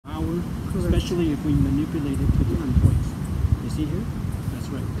power, Correct. especially if we manipulate it to different points. You see here? That's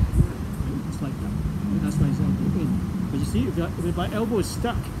right. It's like that. That's my elbow in. But you see, if my elbow is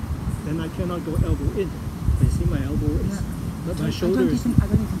stuck, then I cannot go elbow in. But you see, my elbow is, but my shoulder is. I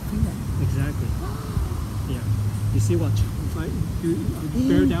don't even feel it. Exactly. Yeah. You see what? If I do,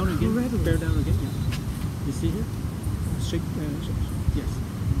 bear down again. Bear down again. Yeah. You see here? Shake. Yes.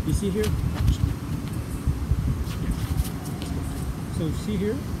 You see here? Yeah. So see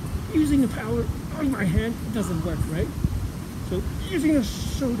here, using the power on my hand doesn't work, right? So using the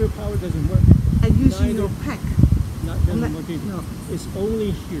shoulder power doesn't work. And using your pec. Not doesn't work either. No. It's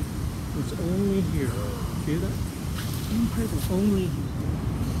only here. It's only here. Feel that? Incredible. Only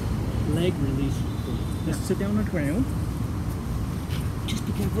here. Leg release. Let's sit down on the ground. Just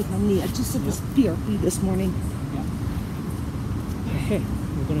be careful with my knee. I just did this PRP this morning. Yeah. Okay.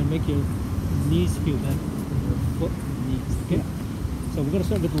 We're gonna make your knees feel better. Your foot and knees. Okay. Yeah. So we're gonna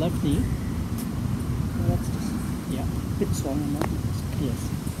start with the left knee. Well, that's just a bit swollen now. Yes.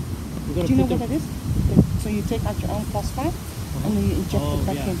 We're gonna Do you know put what that is? So you take out your own plasma and then you inject it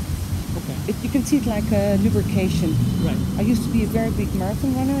back in. Okay. You can see it like a lubrication. Right. I used to be a very big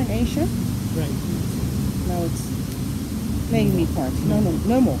marathon runner in Asia. Right. Now it's playing me part.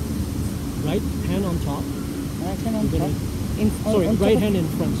 No more. Right hand on top. Right hand on top. Right hand in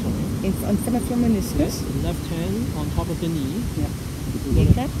front, sorry. In front of your meniscus. Yes. Left hand on top of the knee. Yeah. We're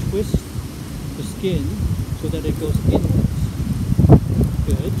going to twist the skin so that it goes inwards.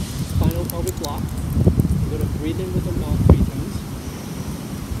 Good. Spinal pelvic block. We're going to breathe in with the mouth 3 times.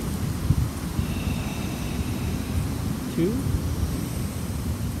 2.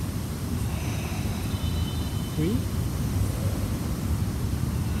 3.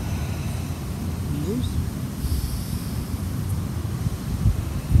 Nose.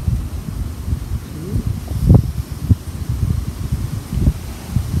 2.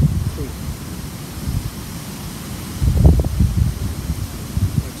 3.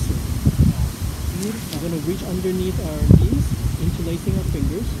 Excellent. We're going to reach underneath our knees, interlacing our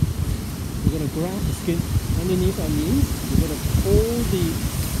fingers. We're going to grab the skin underneath our knees. We're going to pull the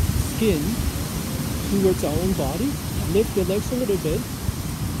skin towards our own body. Lift the legs a little bit.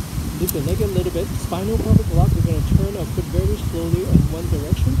 Lift the leg a little bit. Spinal pelvic block. We're going to turn our foot very slowly in one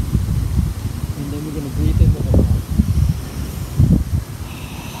direction. And then we're going to breathe in with our mouth.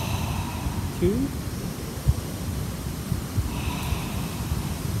 2.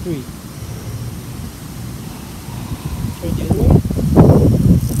 3. Turn the other way.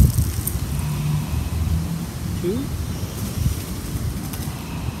 2.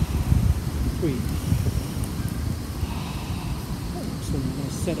 3. So we're going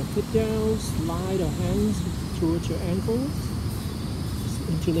to set our foot down, slide our hands towards your ankles,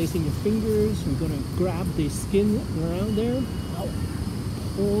 interlacing your fingers. We're going to grab the skin around there,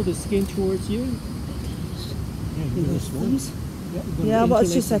 pull the skin towards you. Yeah, those ones? Yeah, well,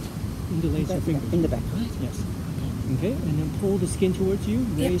 it's just that interlace your fingers. in the back, right? Yes. Okay, and then pull the skin towards you,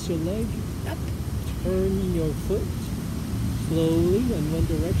 raise your leg, turn your foot slowly in one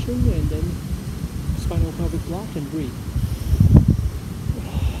direction, and then spinal pelvic block and breathe.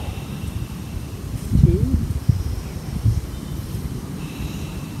 2.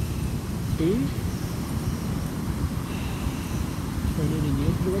 3. Turn it in the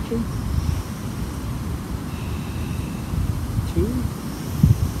other direction. 2.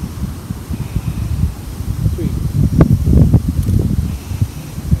 3.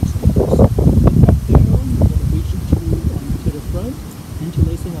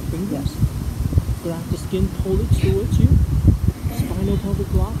 Interlacing our fingers. Grab the skin, pull it towards you. Spinal pelvic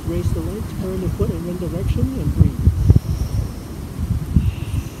block, raise the leg, turn the foot in one direction and breathe.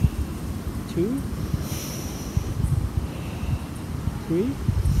 2. 3.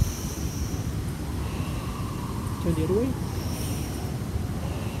 Turn the other way.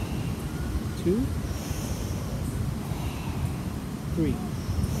 2. 3.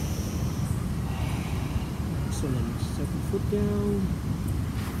 Excellent. Second foot down.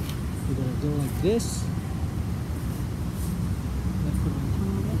 We're going to go like this. Left foot on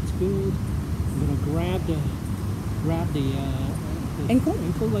top. That's good. We're going to grab the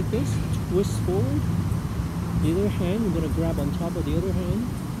ankle like this. Twist forward. The other hand, we're going to grab on top of the other hand.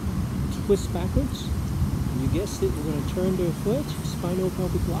 Twist backwards. And you guessed it, we're going to turn the foot, spinal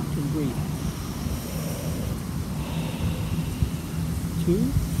pelvic block, and breathe.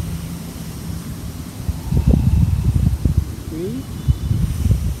 2. 3.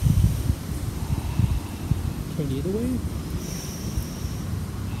 Turn the other way.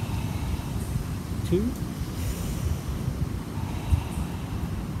 2.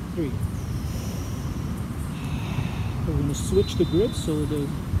 3. We're going to switch the grip so the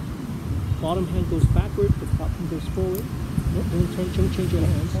bottom hand goes backward, the top hand goes forward. No, don't change your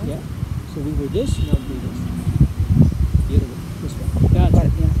hands. Yeah. So we were this, now do this. The other way, this way. That's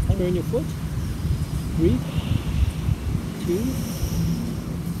it. Yeah. Turn your foot. 3, 2,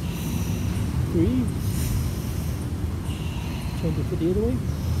 3. Turn your foot the other way.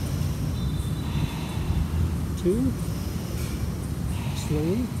 2.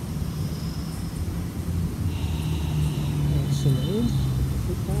 Slowly. Slow.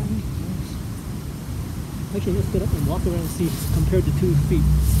 Foot back. Nice. Actually, let's get up and walk around and see, compare the 2 feet,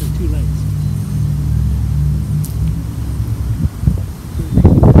 the 2 legs.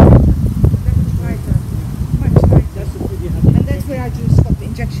 And that's where I just got the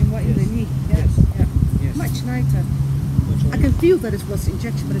injection right in the knee. Yes. Yeah. Yes. Much lighter. I can feel that it was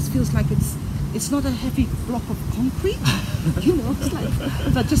injection, but it feels like it's not a heavy block of concrete. You know, it's like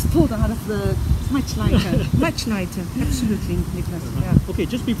if I just pulled out of the. Much lighter. Much lighter. Absolutely, Nicholas. Yeah. Okay,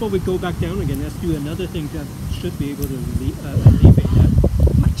 just before we go back down again, let's do another thing that should be able to alleviate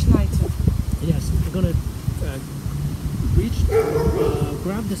that. Much lighter. Yes, we're gonna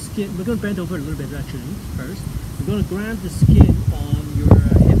grab the skin. We're gonna bend over a little bit actually first. We're gonna grab the skin on your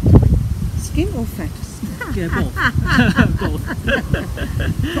hip joint. Skin or fat? Yeah, both. Both.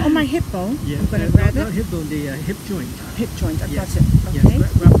 On my hip bone. Yeah, I'm gonna grab not it. hip bone, the hip joint. Hip joint. I Yes. got it. Yes, Okay.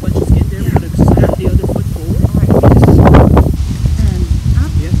 grab a bunch of skin there. Yeah. We're gonna snap the other foot forward. All right. This is and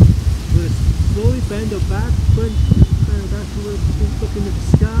up. Yes. We're gonna slowly bend the back foot, kind of back towards, look into the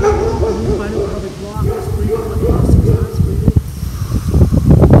sky. Spinal pelvic block. Let's breathe for like 6 times. Breathe in.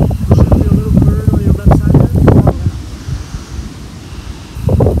 Should be a little burn on your left side there.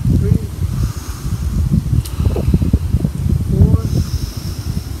 3, 4,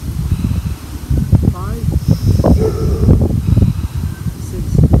 5, 6.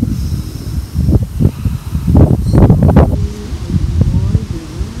 Slowly unwind,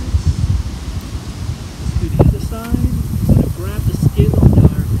 relax. Let's do the other side. We're going to grab the skin on your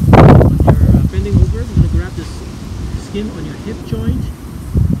bending over. We're going to grab the skin on your hip joint.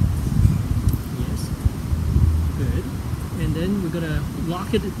 Yes. Good. And then we're going to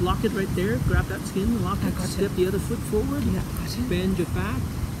lock it right there. Grab that skin, lock it, step the other foot forward. Yeah, got it. Bend your back.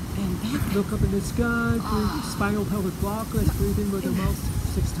 And back. Look up in the sky, breathe, spinal pelvic block. Let's breathe in with the mouth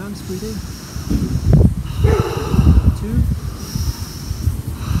 6 times. Breathe in. 2,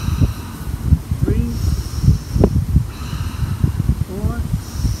 3, 4,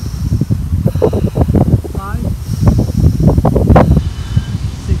 5,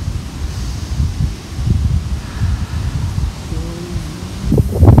 6.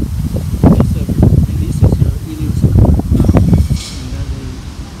 Releases your iliosacral and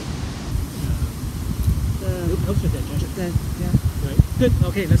that helps with digestion. Yeah. Right. Good.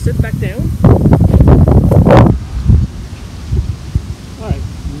 Okay, let's sit back down. Alright,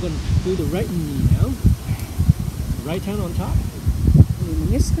 we're going to do the right knee now. Right hand on top. The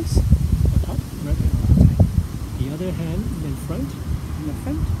meniscus On top. Right hand on top. The other hand in front. in the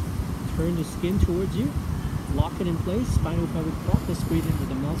front. Turn the skin towards you. Lock it in place. Spinal pelvic block. Let's breathe into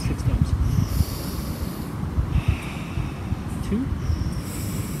the mouth 6 times. 2,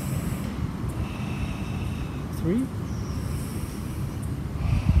 3,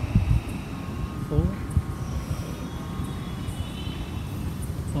 4,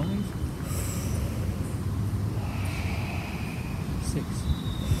 5, 6.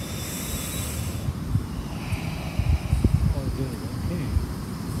 Oh, good. Okay.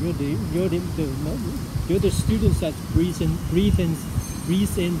 You're the students that breathe in the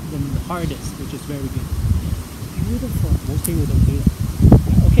hardest, which is very good. Beautiful. Most people don't do that.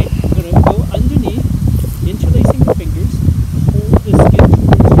 Okay, we're gonna go underneath, interlacing the fingers. Hold the skin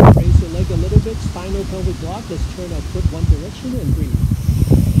towards you. Raise your leg a little bit. Spinal pelvic block. Let's turn our foot one direction and breathe.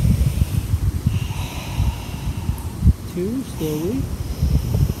 2, slowly.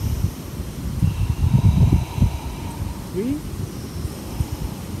 3.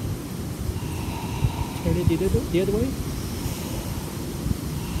 Turn it the other way.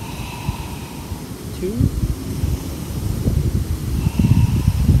 2, 3.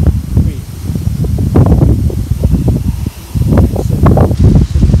 So,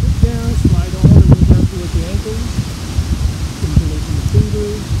 sit your foot down, slide all the way down towards your ankles. Interlacing the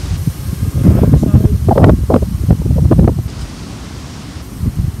fingers. On the other side.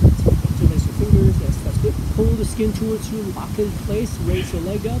 Interlace your fingers. That's good. Pull the skin towards you, lock it in place, raise your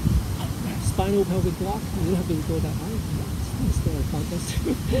leg up. Spinal pelvic block. You don't have to go that high. It's not a contest.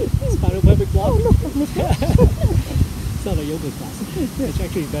 Spinal pelvic block. It's not a yoga class. It's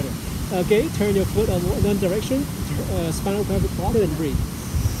actually better. Okay, turn your foot on one direction. Spinal pelvic block and breathe.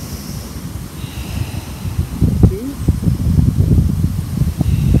 2,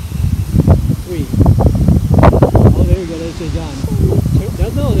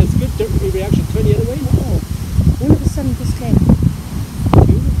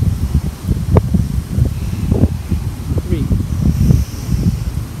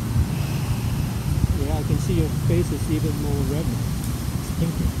 your face is even more red now. It's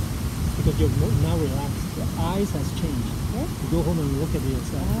pinker. Because you're now relaxed. Your eyes has changed. Yeah? You go home and look at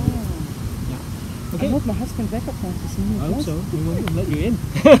yourself. Ah. Yeah. I Okay. hope my husband recognizes me. I hope so. We won't let you in.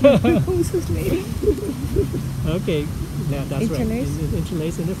 Who's this lady? Okay. Yeah, that's Interlace. right.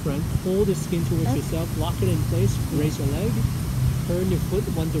 Interlace in the front. Pull the skin towards yourself. Lock it in place. Raise your leg. Turn your foot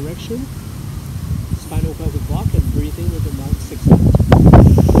one direction. Spinal pelvic block and breathe in with the mouth 6 times.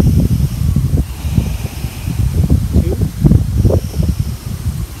 2, 3.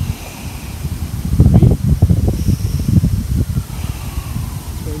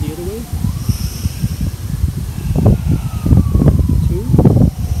 Turn the other way. 2,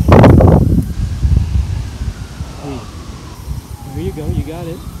 3. There you go. You got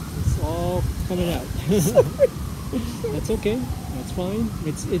it. It's all coming out. That's okay. That's fine.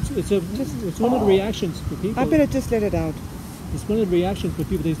 It's one of the reactions for people. I better just let it out. It's one of the reactions for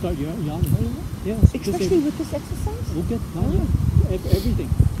people. They start yawning. Yeah, Especially with this exercise? We'll get everything.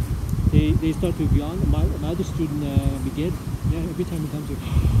 They start to yawn. My other student Miguel, every time he comes here,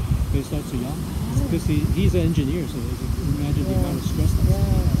 he starts to yawn. It's because he's an engineer, so imagine the amount of stress that's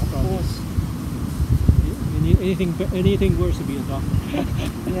of course. Anything worse would be a doctor.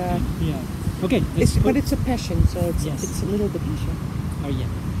 Yeah. Yeah. Okay. But it's a passion, so it's a little bit easier. Oh yeah.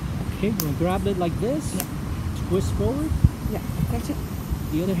 Okay, we're gonna grab it like this. Yeah. Twist forward. Yeah, that's it.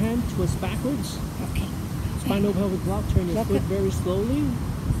 The other hand, twist backwards. Okay. Spinal pelvic block. Turn your foot very slowly.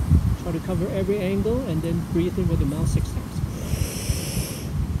 Try to cover every angle, and then breathe in with the mouth 6 times.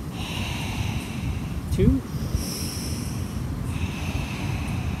 2,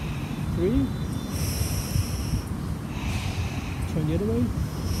 3. Turn the other way.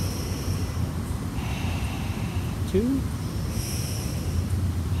 2,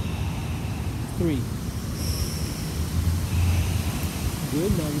 3.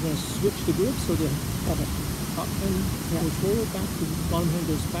 Good. Now we're going to switch the grip so the top hand goes forward, back to the bottom hand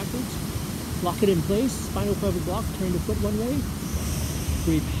goes backwards. Lock it in place. Spinal pelvic block. Turn the foot one way.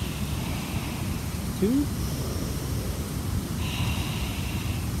 Breathe. 2,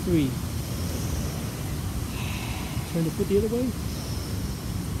 3. Turn the foot the other way.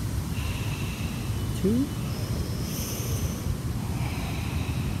 2,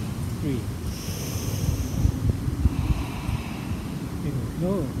 3. There we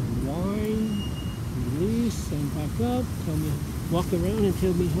go. Unwind, release, and back up. Tell me, walk around and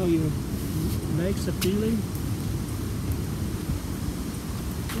tell me how your legs are feeling.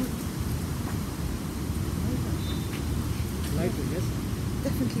 Lighter, yes?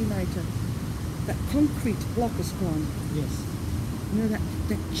 Definitely lighter. That concrete block is gone. Yes. You know,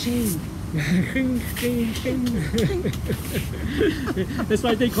 that chain. That's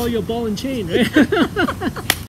why they call you a ball and chain, right?